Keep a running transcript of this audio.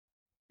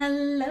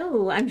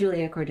Hello, I'm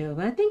Julia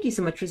Cordova. Thank you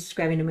so much for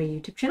subscribing to my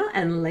YouTube channel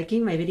and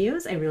liking my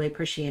videos. I really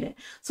appreciate it.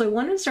 So I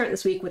wanted to start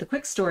this week with a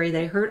quick story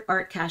that I heard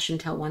Art Cashin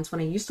tell once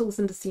when I used to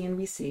listen to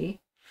CNBC.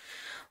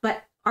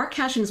 But Art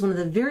Cashin is one of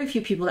the very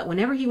few people that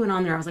whenever he went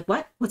on there, I was like,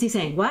 what? What's he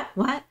saying? What?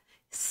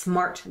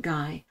 Smart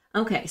guy.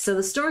 Okay, so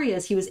the story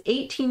is he was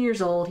 18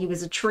 years old. He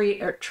was a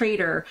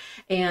trader,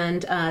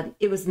 and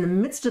it was in the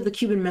midst of the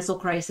Cuban Missile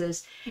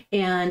Crisis.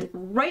 And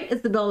right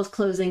as the bell was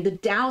closing, the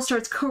Dow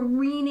starts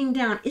careening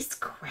down. It's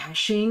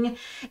crashing.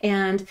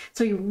 And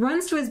so he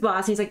runs to his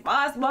boss, and he's like,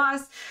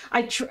 boss,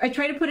 I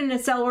tried to put in a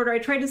sell order. I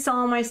tried to sell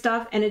all my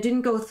stuff, and it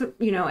didn't go through,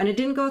 and it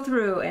didn't go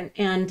through.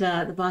 And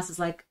the boss is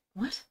like,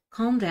 what?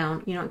 Calm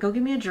down. Go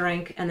give me a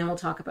drink, and then we'll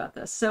talk about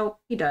this. So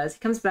he does. He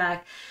comes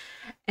back,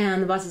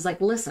 and the boss is like,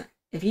 listen,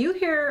 if you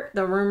hear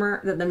the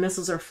rumor that the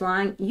missiles are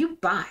flying, you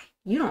buy,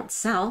 you don't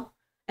sell.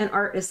 And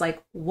Art is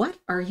like, what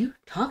are you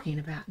talking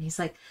about? And he's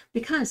like,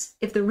 because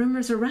if the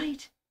rumors are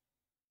right,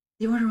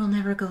 the order will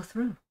never go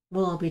through.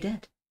 We'll all be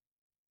dead.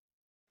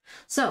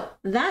 So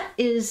that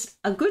is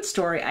a good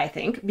story, I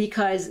think,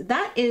 because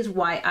that is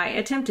why I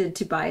attempted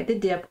to buy the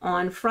dip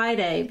on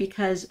Friday,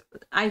 because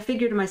I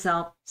figured to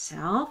myself,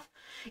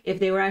 if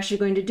they were actually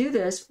going to do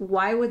this,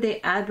 why would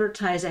they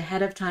advertise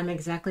ahead of time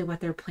exactly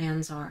what their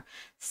plans are?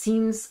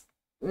 Seems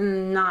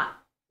not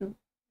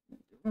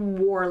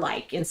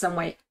warlike in some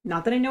way.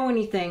 Not that I know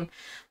anything,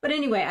 but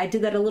anyway, I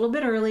did that a little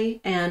bit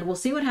early, and we'll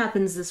see what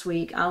happens this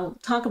week. I'll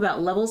talk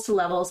about levels to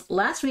levels.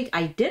 Last week,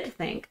 I did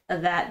think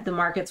that the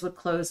markets would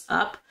close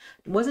up.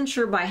 Wasn't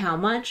sure by how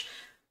much,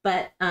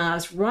 but I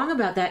was wrong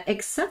about that,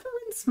 except for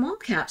in small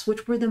caps,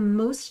 which were the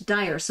most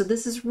dire. So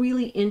this is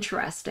really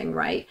interesting,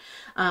 right?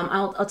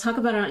 I'll talk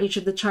about it on each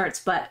of the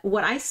charts, but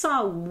what I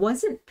saw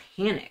wasn't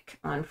panic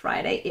on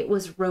Friday. It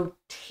was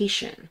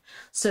rotation.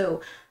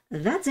 So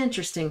that's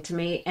interesting to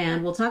me,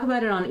 and we'll talk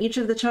about it on each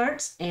of the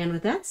charts. And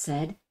with that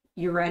said,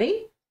 you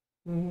ready?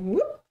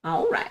 Whoop.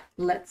 All right,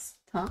 let's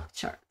talk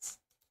charts.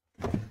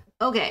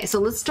 Okay, so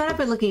let's start up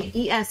by looking at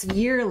ES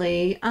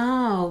yearly.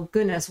 Oh,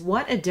 goodness,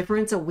 what a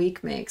difference a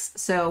week makes.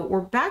 So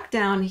we're back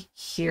down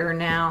here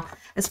now.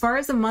 As far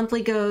as the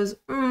monthly goes,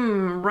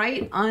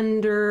 right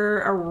under,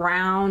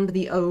 around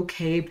the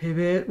OK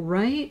pivot,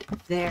 right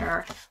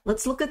there.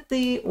 Let's look at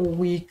the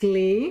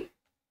weekly.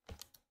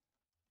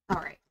 All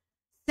right.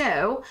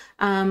 So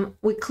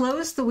we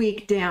closed the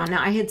week down.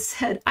 Now I had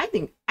said, I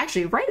think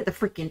actually right at the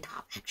freaking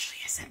top, actually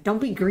I said, don't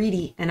be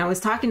greedy. And I was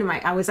talking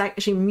to I was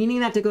actually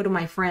meaning that to go to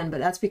my friend, but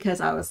that's because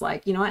I was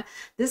like, you know what,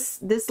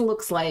 this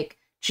looks like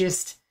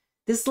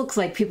this looks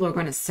like people are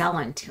going to sell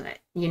into it,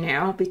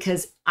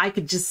 because I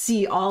could just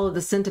see all of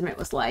the sentiment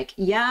was like,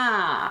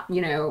 yeah,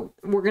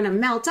 we're going to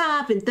melt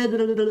up and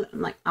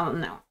I'm like, oh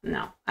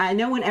no. I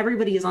know when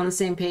everybody is on the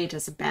same page,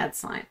 that's a bad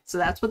sign. So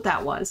that's what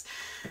that was.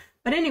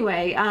 But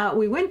anyway,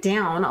 we went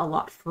down a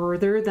lot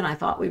further than I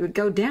thought we would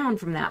go down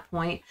from that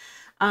point.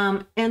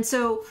 And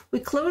so we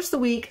closed the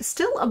week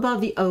still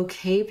above the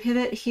OK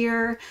pivot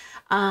here,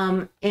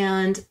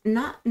 and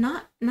not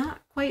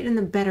quite in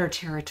the better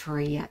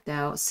territory yet,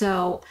 though.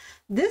 So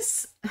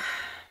this,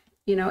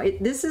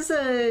 this is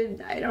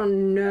I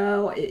don't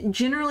know.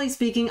 Generally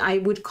speaking, I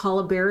would call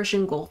a bearish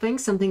engulfing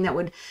something that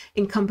would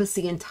encompass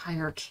the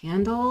entire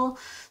candle.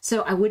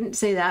 So I wouldn't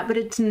say that, but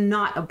it's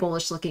not a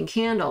bullish looking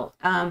candle.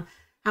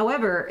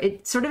 However,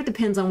 it sort of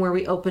depends on where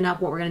we open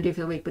up, what we're going to do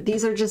for the week. But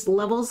these are just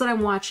levels that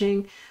I'm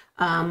watching.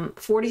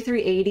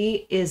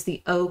 4380 is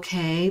the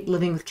OK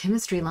living with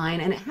chemistry line.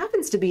 And it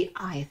happens to be,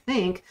 I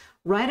think,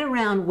 right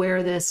around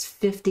where this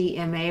 50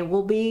 MA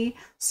will be.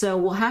 So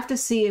we'll have to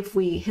see if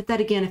we hit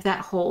that again, if that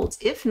holds.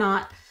 If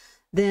not,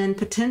 then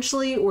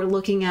potentially we're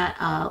looking at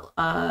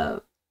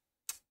a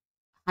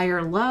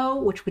higher low,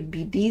 which would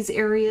be these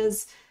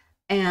areas.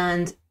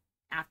 And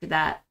after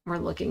that, we're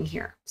looking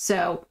here.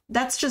 So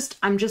that's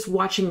I'm just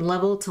watching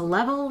level to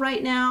level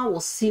right now.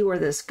 We'll see where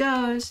this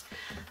goes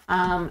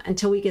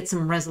until we get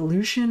some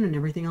resolution and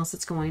everything else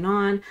that's going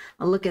on.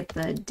 I'll look at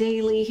the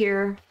daily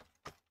here.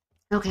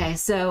 Okay,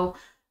 so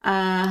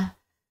well,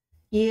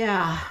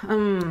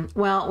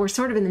 we're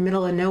sort of in the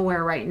middle of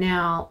nowhere right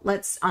now.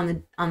 Let's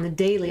on the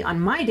daily, on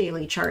my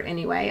daily chart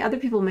anyway. Other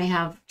people may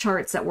have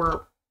charts that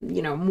were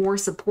more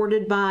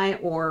supported by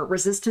or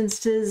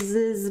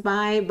resistances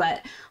by,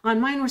 but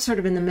on mine we're sort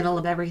of in the middle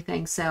of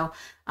everything. So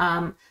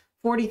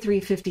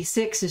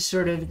 4356 is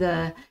sort of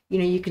the,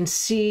 you can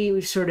see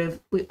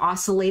we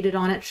oscillated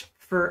on it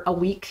for a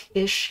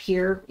week-ish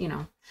here,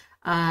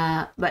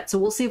 but so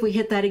we'll see if we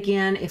hit that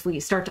again, if we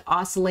start to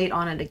oscillate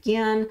on it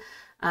again.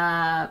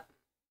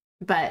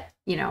 But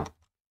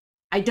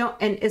I don't,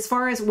 and as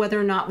far as whether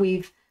or not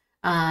we've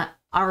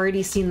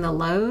already seen the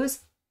lows,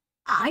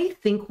 I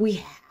think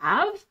we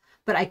have,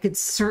 but I could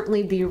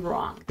certainly be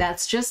wrong.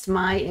 That's just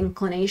my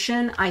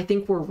inclination. I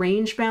think we're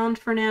range bound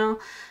for now,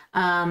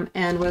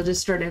 and we'll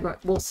just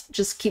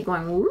keep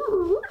going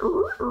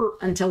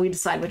until we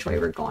decide which way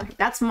we're going.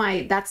 That's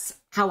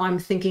how I'm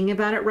thinking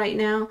about it right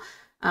now.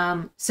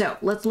 So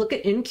let's look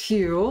at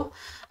NQ.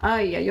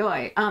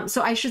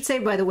 So I should say,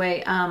 by the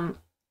way,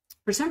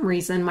 for some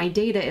reason my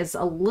data is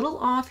a little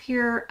off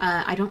here.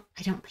 I don't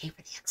pay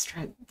for the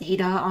extra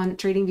data on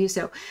TradingView,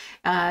 so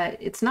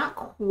it's not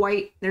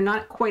quite, they're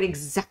not quite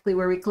exactly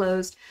where we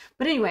closed.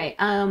 But anyway,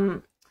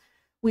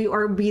 we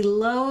are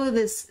below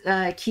this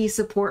key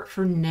support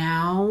for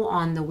now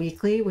on the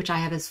weekly, which I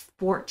have as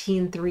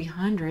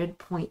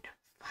 14,300.50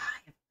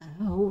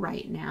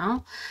 right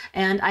now.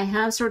 And I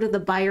have sort of the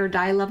buy or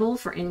die level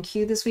for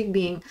NQ this week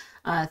being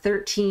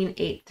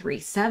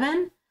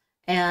 13,837.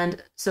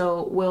 And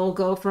so we'll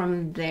go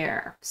from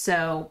there.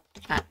 So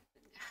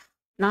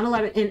not a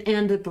lot of,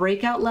 and the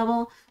breakout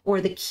level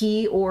or the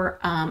key, or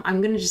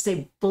I'm going to just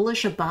say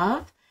bullish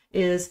above,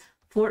 is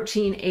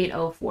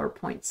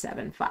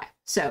 14,804.75.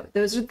 So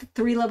those are the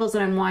three levels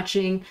that I'm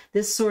watching.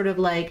 This sort of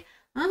like,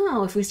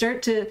 oh, if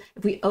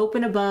we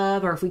open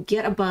above, or if we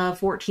get above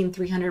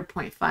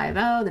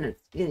 14,300.50, then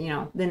it's,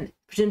 then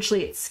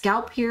potentially it's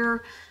scalp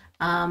here.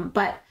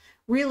 But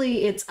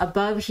really it's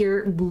above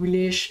here,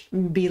 bullish,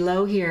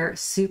 below here,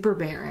 super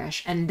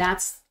bearish. And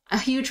that's a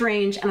huge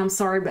range. And I'm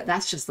sorry, but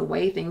that's just the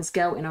way things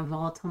go in a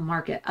volatile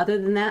market.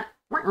 Other than that,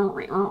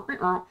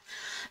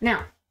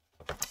 now,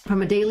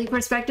 from a daily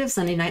perspective,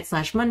 Sunday night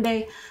 /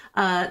 Monday,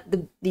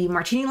 the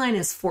Martini line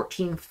is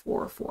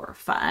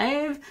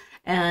 14,445,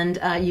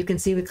 and you can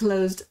see we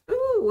closed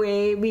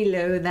way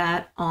below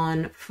that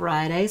on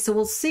Friday. So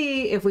we'll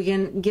see if we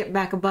can get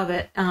back above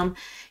it.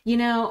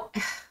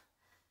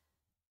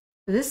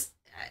 This,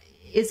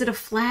 is it a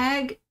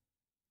flag?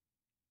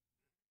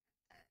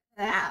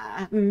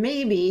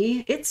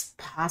 Maybe, it's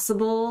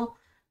possible,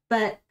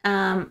 but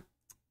I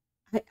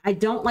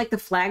don't like the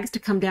flags to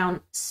come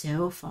down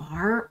so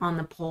far on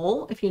the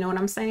pole, if you know what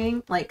I'm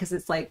saying. Like, because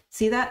it's like,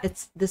 see that?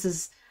 This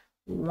is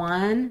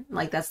one,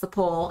 like that's the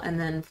pole, and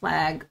then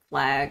flag,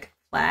 flag,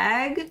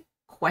 flag,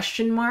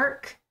 question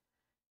mark.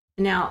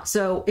 Now,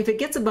 so if it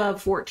gets above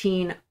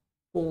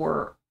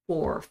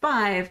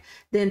 14,445,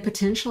 then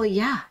potentially,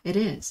 yeah, it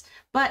is.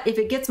 But if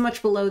it gets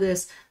much below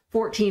this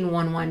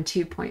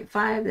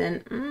 14,112.5,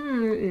 then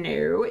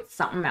no, it's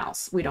something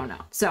else. We don't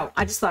know. So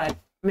I just thought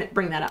I'd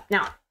bring that up.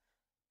 Now,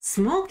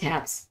 small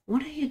caps,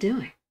 what are you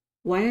doing?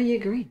 Why are you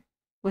green?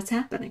 What's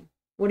happening?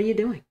 What are you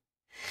doing?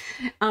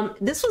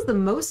 This was the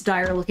most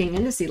dire looking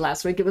indice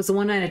last week. It was the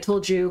one I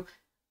told you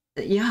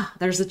that, yeah,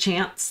 there's a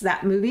chance,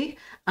 that movie.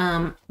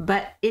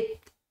 But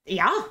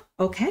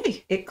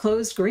okay, it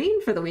closed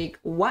green for the week.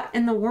 What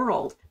in the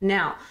world?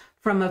 Now,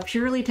 from a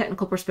purely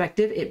technical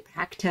perspective, it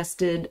back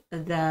tested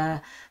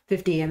the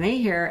 50 MA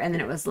here, and then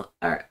it was,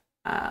 or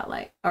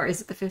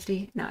is it the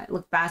 50? No, it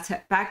looked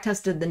back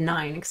tested the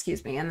 9,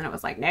 excuse me, and then it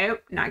was like,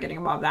 nope, not getting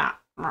above that.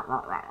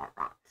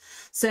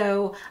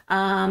 So,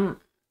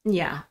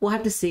 yeah, we'll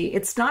have to see.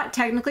 It's not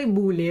technically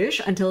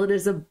bullish until it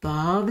is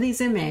above these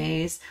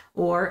MAs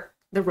or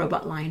the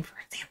robot line, for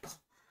example.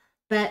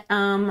 But,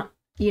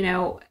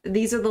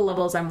 these are the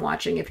levels I'm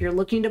watching. If you're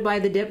looking to buy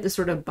the dip, the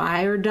sort of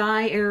buy or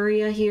die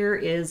area here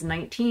is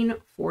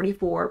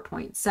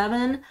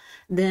 1944.7.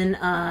 Then,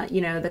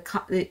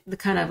 the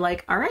kind of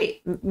like, all right,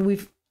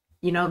 we've,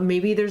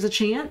 maybe there's a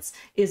chance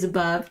is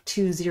above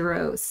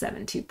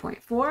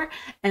 2072.4.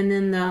 And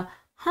then the,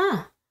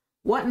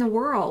 what in the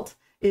world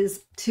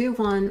is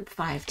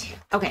 2152.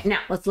 Okay, now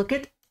let's look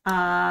at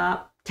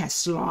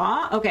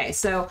Tesla. Okay,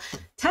 so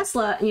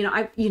Tesla,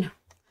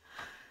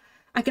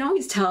 I can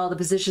always tell the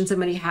position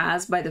somebody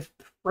has by the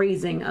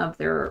phrasing of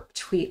their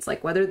tweets.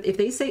 Like if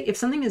they say, if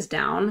something is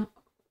down,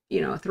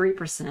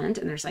 3%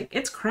 and there's like,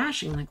 it's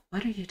crashing. Like,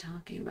 what are you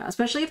talking about?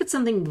 Especially if it's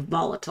something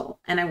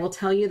volatile. And I will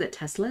tell you that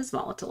Tesla is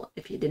volatile.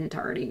 If you didn't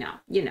already know,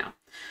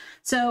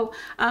 So,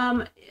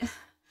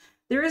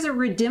 there is a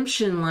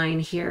redemption line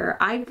here.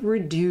 I've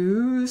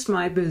reduced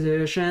my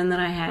position that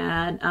I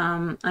had,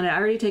 and I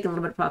already taken a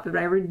little bit of profit, but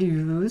I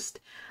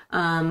reduced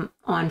on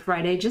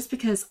Friday just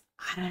because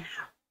I don't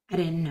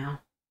know.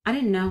 I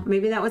didn't know.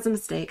 Maybe that was a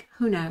mistake.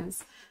 Who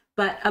knows?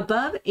 But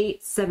above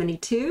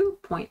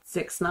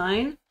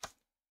 872.69,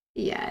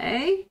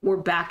 yay, we're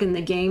back in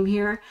the game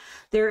here.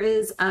 There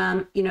is,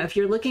 if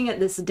you're looking at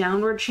this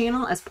downward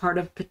channel as part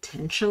of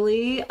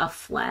potentially a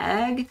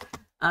flag,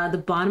 the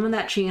bottom of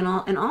that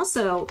channel, and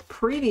also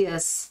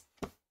previous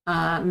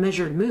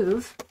measured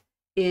move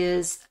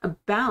is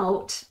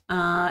about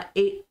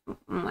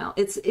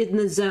it's in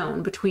the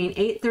zone between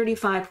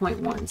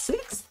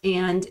 835.16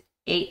 and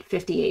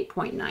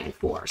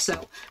 858.94.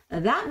 So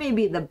that may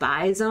be the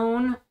buy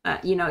zone.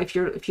 If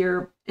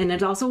you're, and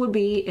it also would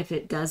be, if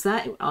it does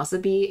that, it would also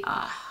be a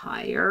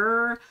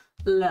higher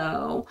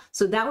low.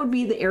 So that would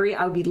be the area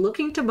I would be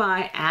looking to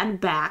buy,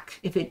 add back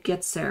if it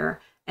gets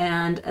there,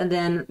 and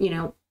then,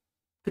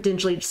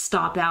 potentially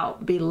stop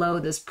out below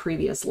this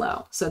previous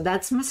low. So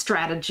that's my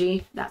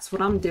strategy. That's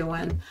what I'm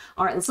doing.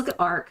 All right, let's look at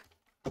ARK.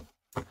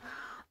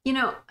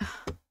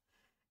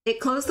 It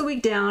closed the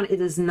week down.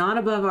 It is not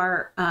above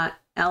our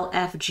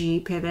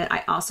LFG pivot.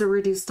 I also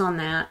reduced on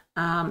that.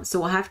 So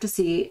we'll have to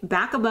see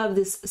back above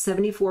this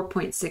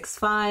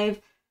 74.65.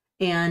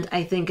 And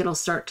I think it'll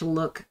start to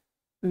look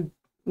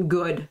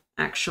good,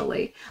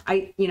 actually.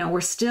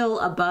 We're still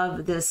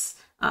above this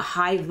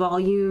high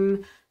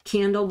volume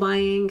candle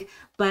buying.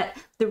 But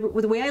the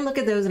way I look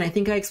at those, and I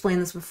think I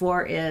explained this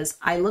before, is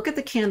I look at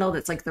the candle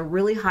that's like the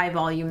really high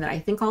volume that I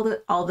think all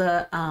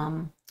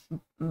the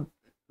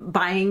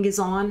buying is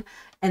on,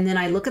 and then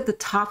I look at the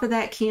top of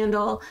that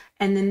candle,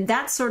 and then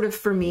that's sort of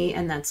for me,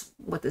 and that's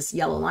what this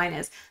yellow line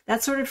is.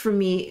 That's sort of for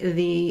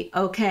me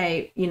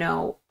okay, you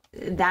know,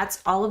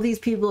 that's all of these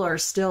people are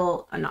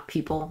still not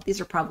people.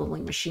 These are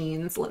probably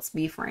machines. Let's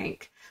be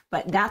frank.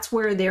 But that's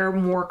where they're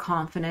more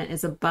confident,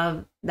 is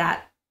above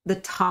that, the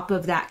top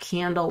of that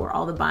candle where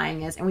all the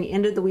buying is. And we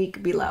ended the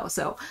week below.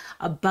 So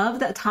above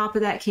the top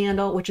of that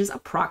candle, which is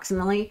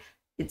approximately,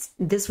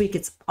 this week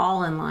it's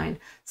all in line,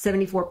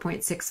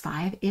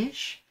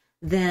 74.65-ish,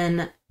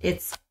 then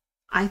it's,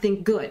 I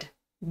think, good.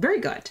 Very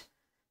good.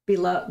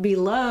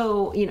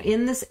 Below, you know,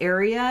 in this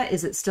area,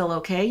 is it still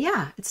okay?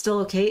 Yeah, it's still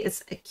okay.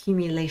 It's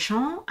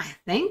accumulation, I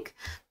think.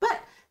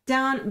 But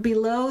down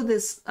below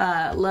this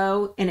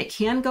low, and it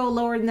can go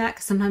lower than that,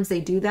 because sometimes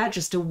they do that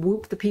just to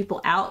whoop the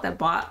people out that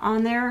bought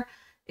on there.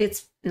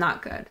 It's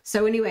not good.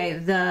 So anyway,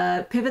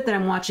 the pivot that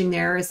I'm watching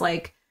there is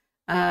like,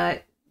 you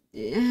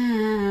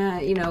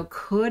know,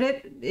 could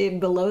it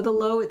below the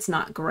low? It's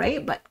not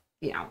great, but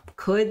you know,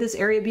 could this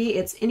area be?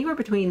 It's anywhere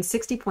between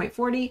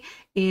 60.40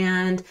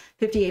 and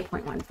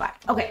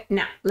 58.15. Okay,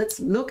 now let's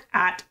look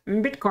at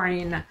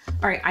Bitcoin.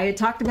 All right, I had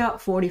talked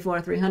about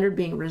 44,300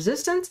 being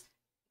resistance.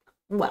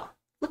 Well,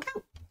 look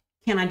out.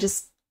 Can I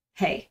just,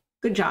 hey,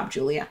 good job,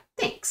 Julia.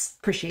 Thanks,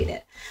 appreciate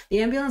it.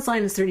 The ambulance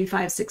line is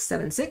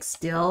 35,676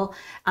 still.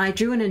 I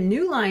drew in a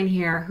new line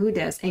here. Who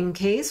does? In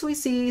case we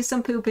see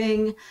some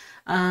pooping,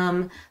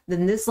 then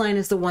this line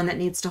is the one that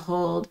needs to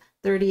hold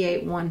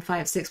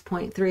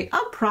 38,156.3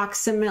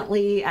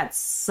 approximately at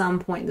some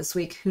point this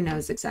week. Who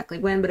knows exactly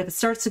when, but if it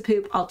starts to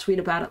poop, I'll tweet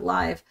about it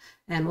live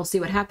and we'll see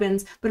what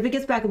happens. But if it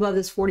gets back above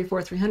this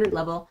 44,300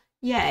 level,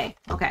 yay.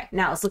 Okay,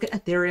 now let's look at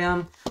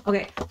Ethereum.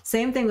 Okay,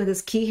 same thing with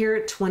this key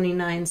here,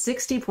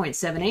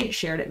 2960.78,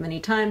 shared it many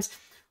times.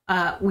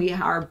 We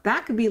are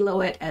back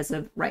below it as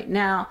of right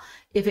now.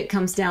 If it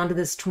comes down to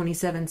this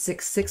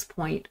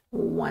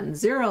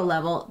 2766.10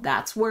 level,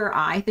 that's where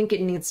I think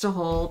it needs to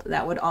hold.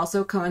 That would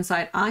also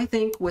coincide, I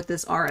think, with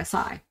this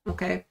RSI.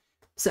 Okay,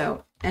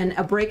 so, and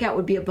a breakout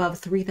would be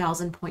above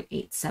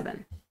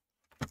 3000.87.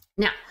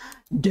 Now,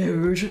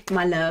 Doge,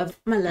 my love,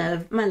 my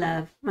love, my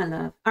love, my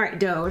love. All right,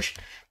 Doge.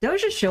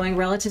 Doge is showing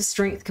relative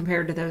strength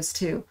compared to those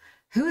two.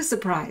 Who is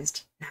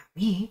surprised? Not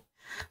me.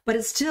 But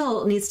it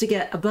still needs to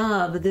get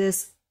above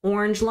this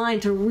orange line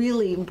to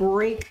really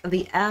break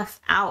the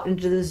F out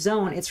into the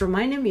zone. It's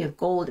reminding me of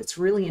gold. It's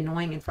really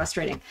annoying and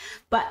frustrating.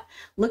 But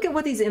look at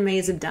what these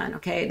MAs have done,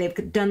 okay?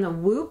 They've done the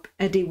whoop,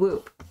 a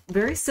de-whoop.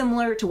 Very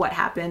similar to what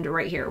happened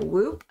right here.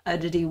 Whoop, a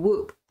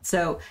de-whoop.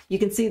 So you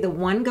can see the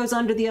one goes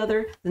under the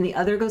other, then the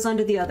other goes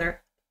under the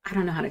other. I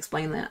don't know how to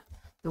explain that.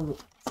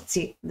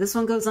 See, this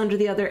one goes under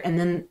the other, and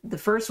then the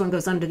first one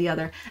goes under the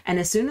other. And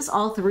as soon as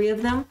all three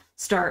of them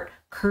start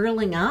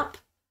curling up,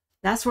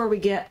 that's where we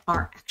get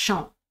our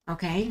action.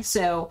 Okay,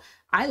 so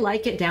I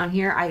like it down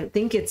here. I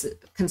think it's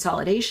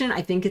consolidation.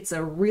 I think it's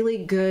a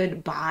really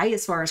good buy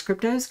as far as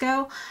cryptos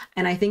go.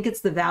 And I think it's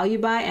the value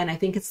buy, and I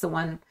think it's the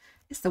one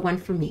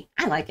for me.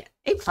 I like it.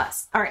 A+.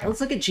 All right,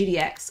 let's look at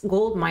GDX,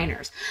 gold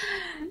miners.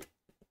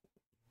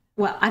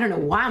 Well, I don't know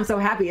why I'm so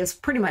happy. It's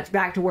pretty much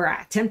back to where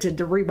I attempted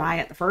to rebuy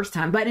it the first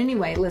time. But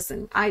anyway,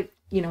 listen,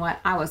 you know what?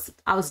 I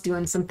was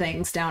doing some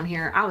things down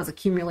here. I was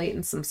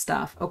accumulating some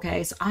stuff.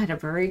 Okay, so I had a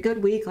very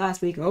good week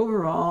last week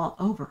overall.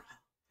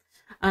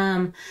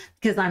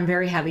 Because I'm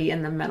very heavy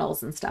in the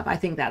metals and stuff. I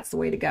think that's the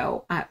way to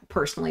go.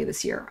 Personally,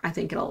 this year, I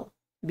think it'll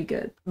be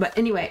good. But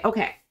anyway,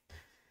 okay.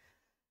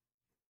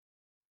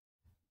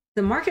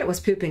 The market was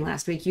pooping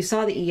last week. You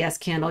saw the ES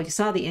candle, you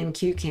saw the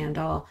NQ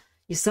candle,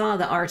 you saw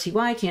the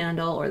RTY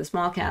candle or the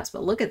small caps,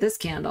 but look at this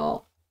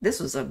candle.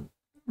 This was a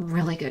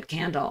really good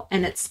candle,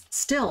 and it's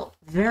still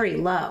very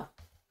low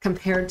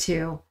compared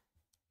to,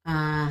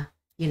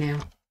 you know,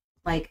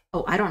 like,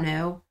 oh, I don't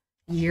know,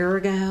 year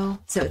ago.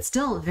 So it's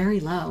still very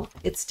low.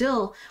 It's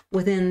still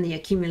within the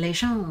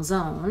accumulation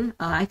zone,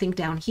 I think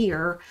down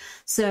here.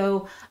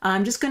 So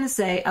I'm just going to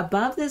say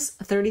above this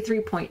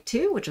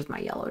 33.2, which is my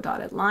yellow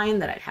dotted line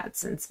that I'd had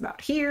since about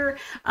here.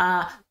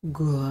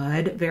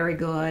 Good, very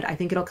good. I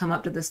think it'll come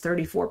up to this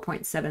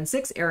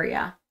 34.76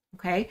 area.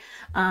 Okay.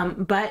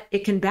 But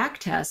it can back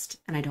test,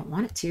 and I don't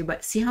want it to,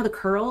 but see how the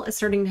curl is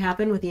starting to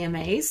happen with the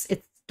MAs?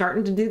 It's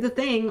starting to do the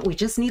thing. We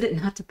just need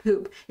it not to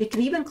poop. It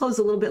can even close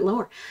a little bit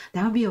lower.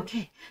 That would be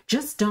okay.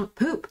 Just don't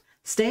poop.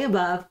 Stay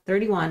above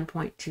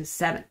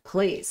 31.27.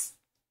 Please,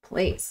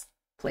 please,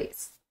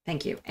 please.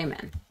 Thank you.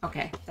 Amen.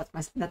 Okay,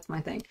 that's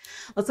my thing.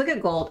 Let's look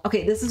at gold.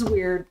 Okay, this is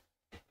weird.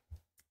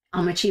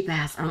 I'm a cheap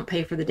ass. I don't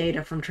pay for the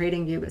data from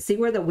TradingView, but see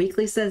where the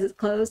weekly says it's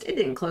closed? It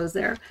didn't close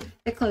there.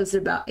 It closed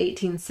at about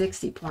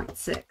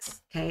 1860.6.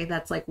 Okay,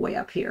 that's like way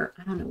up here.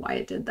 I don't know why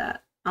it did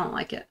that. I don't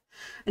like it.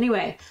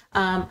 Anyway,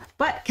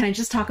 but can I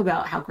just talk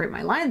about how great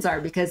my lines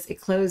are, because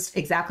it closed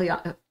exactly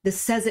on,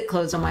 this says it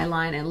closed on my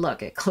line, and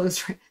look, it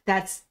closed,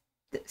 that's,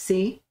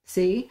 see,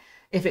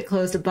 if it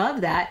closed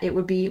above that, it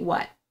would be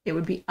what? It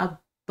would be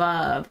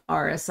above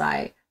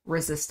RSI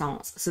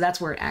resistance. So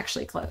that's where it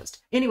actually closed.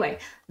 Anyway,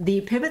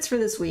 the pivots for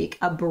this week,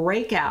 a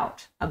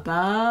breakout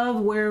above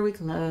where we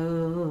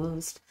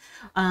closed.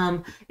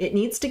 It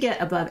needs to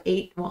get above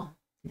 8. Well,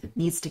 it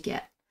needs to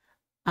get.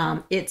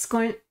 It's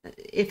going,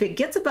 if it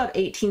gets above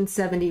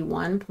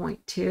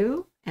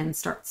 1871.2 and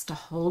starts to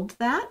hold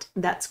that,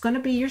 that's going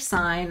to be your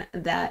sign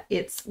that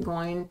it's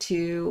going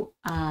to,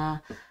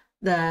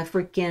 the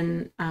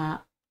freaking,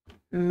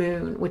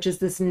 moon, which is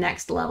this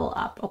next level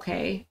up.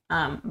 Okay.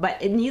 But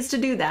it needs to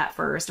do that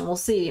first, and we'll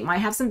see. It might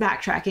have some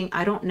backtracking.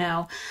 I don't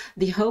know.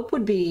 The hope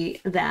would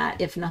be that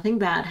if nothing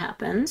bad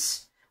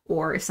happens,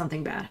 or if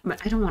something bad,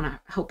 but I don't want to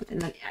hope.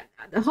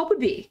 The hope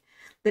would be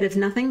that if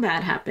nothing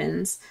bad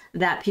happens,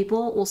 that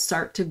people will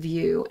start to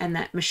view, and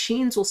that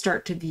machines will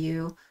start to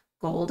view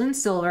gold and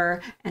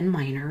silver and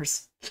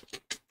miners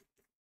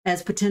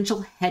as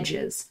potential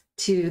hedges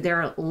to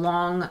their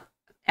long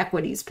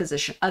equities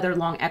position, other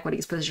long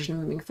equities position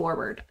moving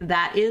forward.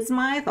 That is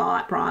my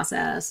thought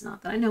process.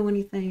 Not that I know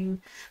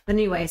anything, but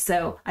anyway,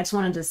 so I just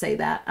wanted to say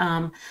that.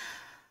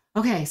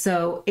 Okay,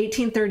 so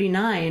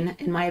 1839,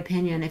 in my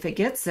opinion, if it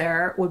gets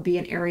there, would be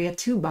an area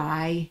to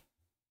buy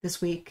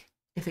this week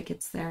if it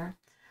gets there.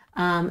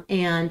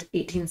 And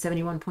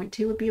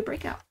 1871.2 would be a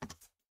breakout.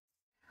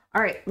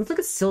 All right, let's look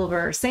at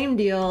silver. Same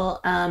deal.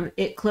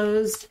 It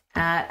closed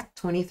at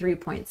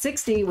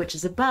 23.60, which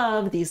is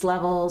above these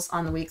levels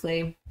on the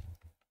weekly.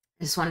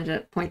 I just wanted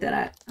to point that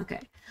out.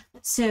 Okay,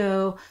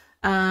 so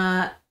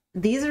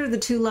these are the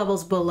two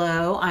levels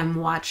below I'm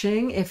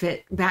watching. If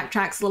it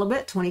backtracks a little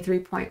bit,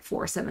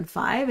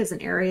 23.475 is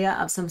an area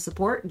of some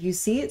support. You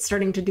see it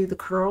starting to do the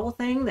curl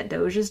thing that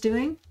Doge is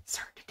doing?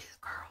 Starting to do the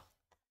curl.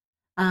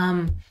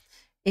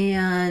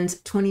 And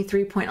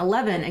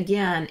 23.11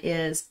 again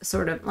is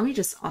sort of, let me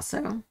just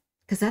also,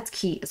 because that's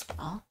key as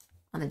well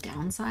on the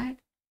downside.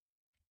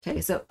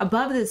 Okay, so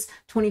above this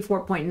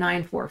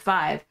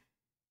 24.945,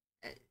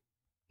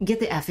 get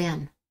the F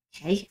in,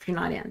 okay, if you're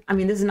not in. I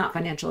mean, this is not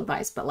financial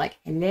advice, but like,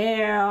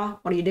 hello,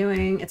 what are you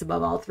doing? It's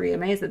above all 3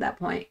 MAs at that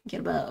point. Get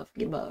above,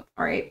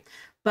 all right?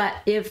 But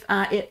if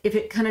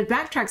it kind of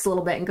backtracks a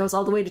little bit and goes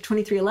all the way to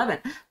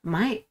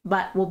 23.11,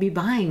 but we'll be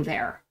buying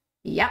there.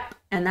 Yep,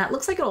 and that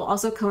looks like it'll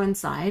also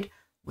coincide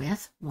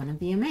with one of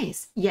the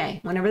MAs. Yay,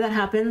 whenever that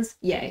happens,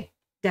 yay,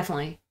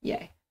 definitely,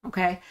 yay,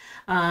 okay?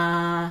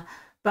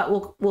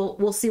 But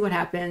we'll see what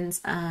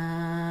happens.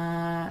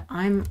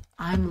 I'm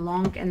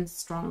long and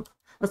strong.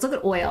 Let's look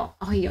at oil.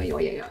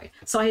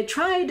 So I had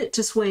tried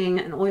to swing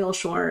an oil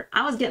short.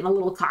 I was getting a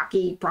little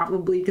cocky,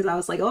 probably because I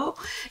was like, oh,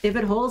 if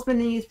it holds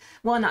beneath,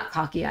 well, not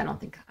cocky. I don't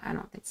think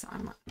so.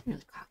 I'm not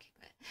really cocky,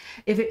 but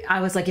if it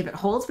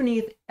holds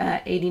beneath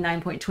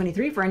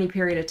 89.23 for any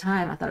period of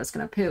time, I thought it was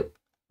going to poop,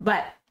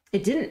 but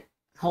it didn't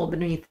hold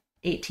beneath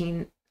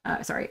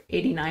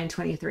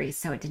 89.23,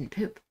 so it didn't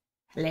poop.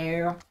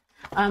 Hello.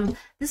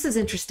 This is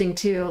interesting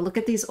too. Look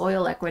at these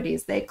oil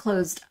equities. They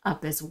closed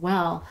up as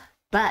well,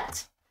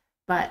 but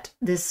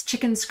this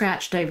chicken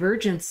scratch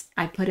divergence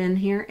I put in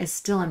here is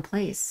still in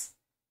place.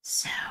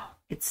 So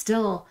it's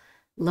still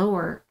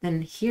lower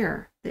than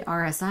here, the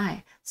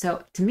RSI.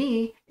 So to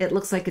me, it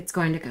looks like it's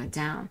going to go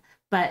down,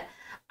 but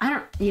I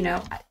don't,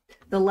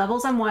 the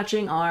levels I'm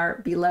watching are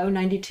below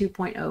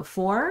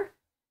 92.04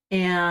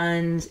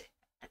 and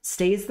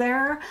stays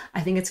there.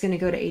 I think it's going to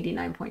go to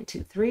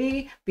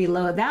 89.23.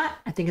 Below that,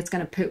 I think it's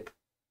going to poop.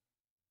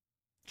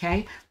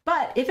 Okay.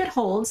 But if it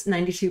holds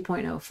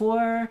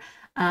 92.04,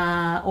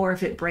 or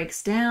if it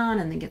breaks down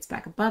and then gets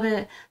back above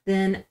it,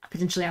 then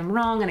potentially I'm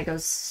wrong and it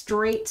goes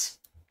straight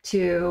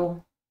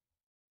to,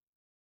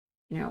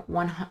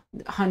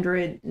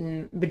 100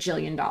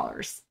 bajillion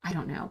dollars. I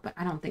don't know, but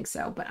I don't think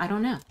so, but I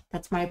don't know.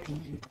 That's my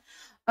opinion.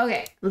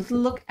 Okay. Let's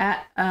look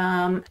at,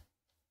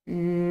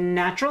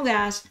 natural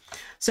gas.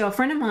 So a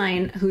friend of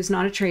mine who's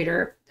not a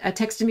trader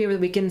texted me over the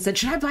weekend and said,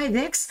 should I buy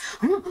VIX?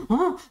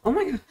 Oh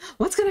my God,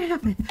 what's going to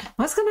happen? And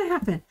I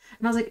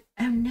was like,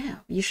 oh no,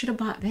 you should have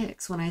bought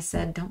VIX when I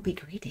said, don't be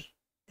greedy.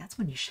 That's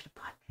when you should have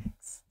bought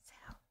VIX. So,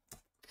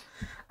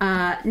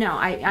 no,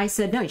 I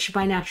said, no, you should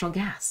buy natural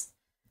gas.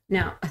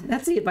 Now,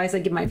 that's the advice I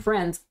give my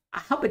friends. I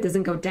hope it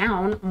doesn't go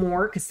down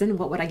more, because then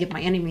what would I give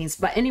my enemies?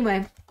 But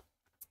anyway,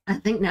 I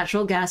think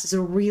natural gas is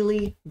a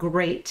really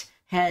great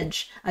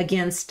hedge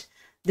against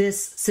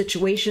this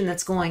situation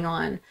that's going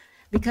on,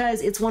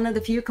 because it's one of the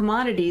few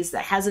commodities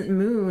that hasn't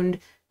mooned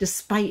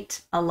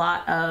despite a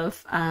lot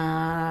of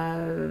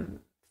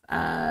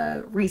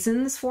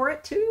reasons for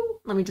it to.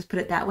 Let me just put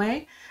it that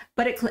way.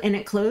 But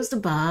it closed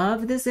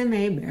above this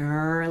MA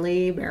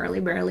barely.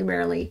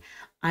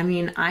 I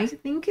mean, I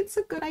think it's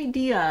a good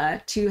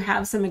idea to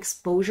have some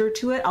exposure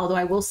to it. Although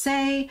I will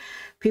say,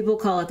 people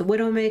call it the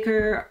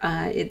Widowmaker.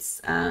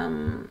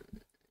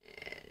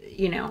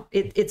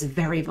 It's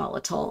very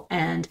volatile,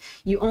 and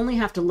you only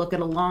have to look at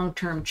a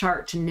long-term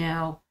chart to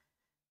know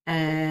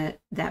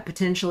that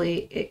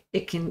potentially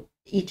it can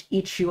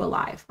eat you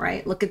alive,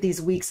 right? Look at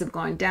these weeks of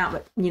going down,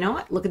 but you know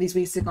what? Look at these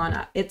weeks of going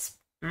up.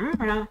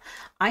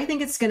 I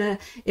think it's gonna,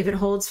 if it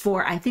holds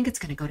 4, I think it's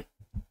gonna go to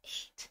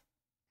 8.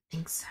 I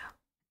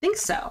think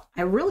so.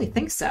 I really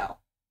think so.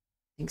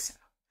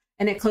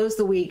 and it closed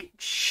the week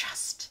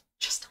just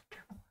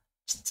under.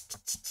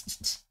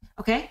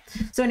 Okay,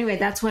 so anyway,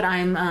 that's what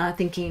I'm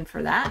thinking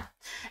for that.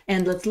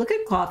 And let's look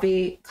at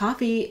coffee.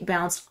 Coffee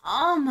bounced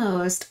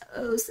almost,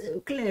 oh, so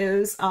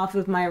close off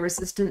of my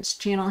resistance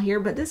channel here,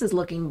 but this is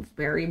looking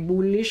very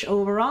bullish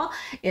overall.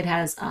 It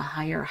has a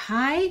higher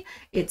high.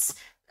 It's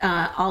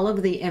all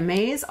of the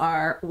MAs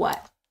are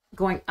what?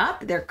 Going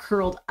up. They're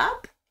curled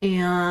up,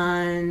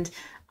 and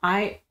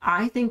I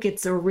think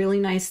it's a really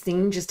nice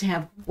thing just to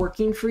have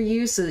working for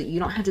you so that you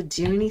don't have to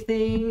do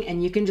anything,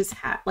 and you can just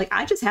have, like,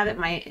 I just have it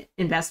in my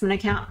investment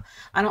account.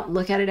 I don't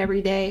look at it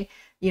every day.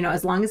 You know,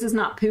 as long as it's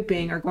not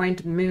pooping or going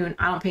to the moon,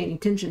 I don't pay any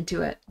attention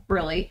to it,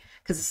 really,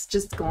 because it's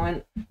just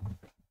going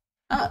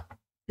up.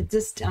 It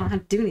just, I don't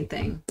have to do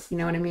anything. You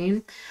know what I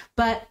mean?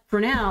 But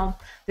for now,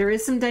 there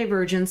is some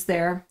divergence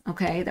there,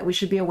 okay, that we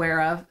should be aware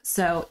of.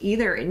 So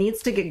either it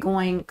needs to get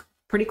going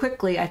pretty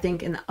quickly, I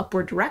think, in the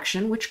upward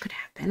direction, which could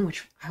happen,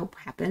 which I hope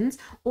happens,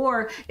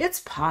 or it's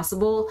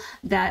possible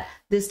that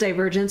this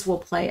divergence will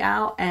play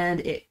out and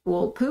it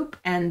will poop,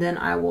 and then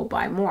I will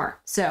buy more.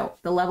 So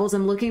the levels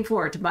I'm looking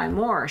for to buy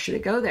more, should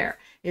it go there,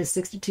 is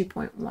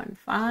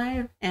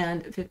 62.15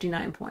 and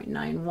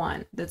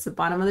 59.91. That's the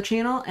bottom of the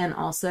channel, and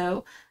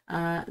also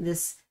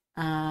this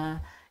MA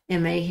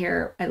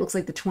here, it looks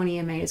like the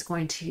 20 MA is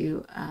going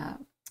to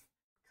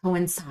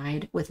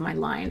coincide with my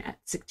line at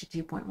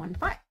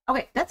 62.15.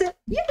 Okay, that's it.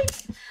 Yay!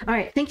 All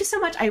right, thank you so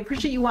much. I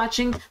appreciate you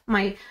watching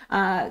my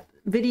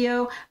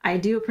video. I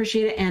do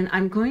appreciate it, and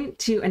I'm going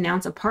to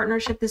announce a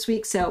partnership this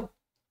week. So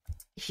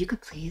if you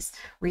could please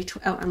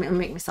retweet, oh, I'm gonna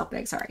make myself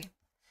big, sorry.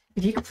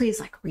 If you could please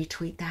like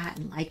retweet that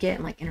and like it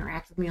and like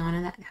interact with me on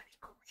it, that'd be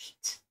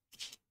great.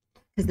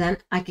 Because then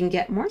I can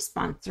get more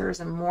sponsors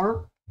and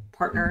more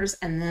partners,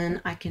 and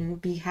then I can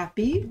be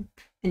happy,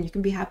 and you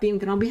can be happy, and we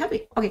can all be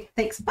happy. Okay,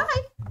 thanks.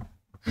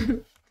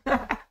 Bye.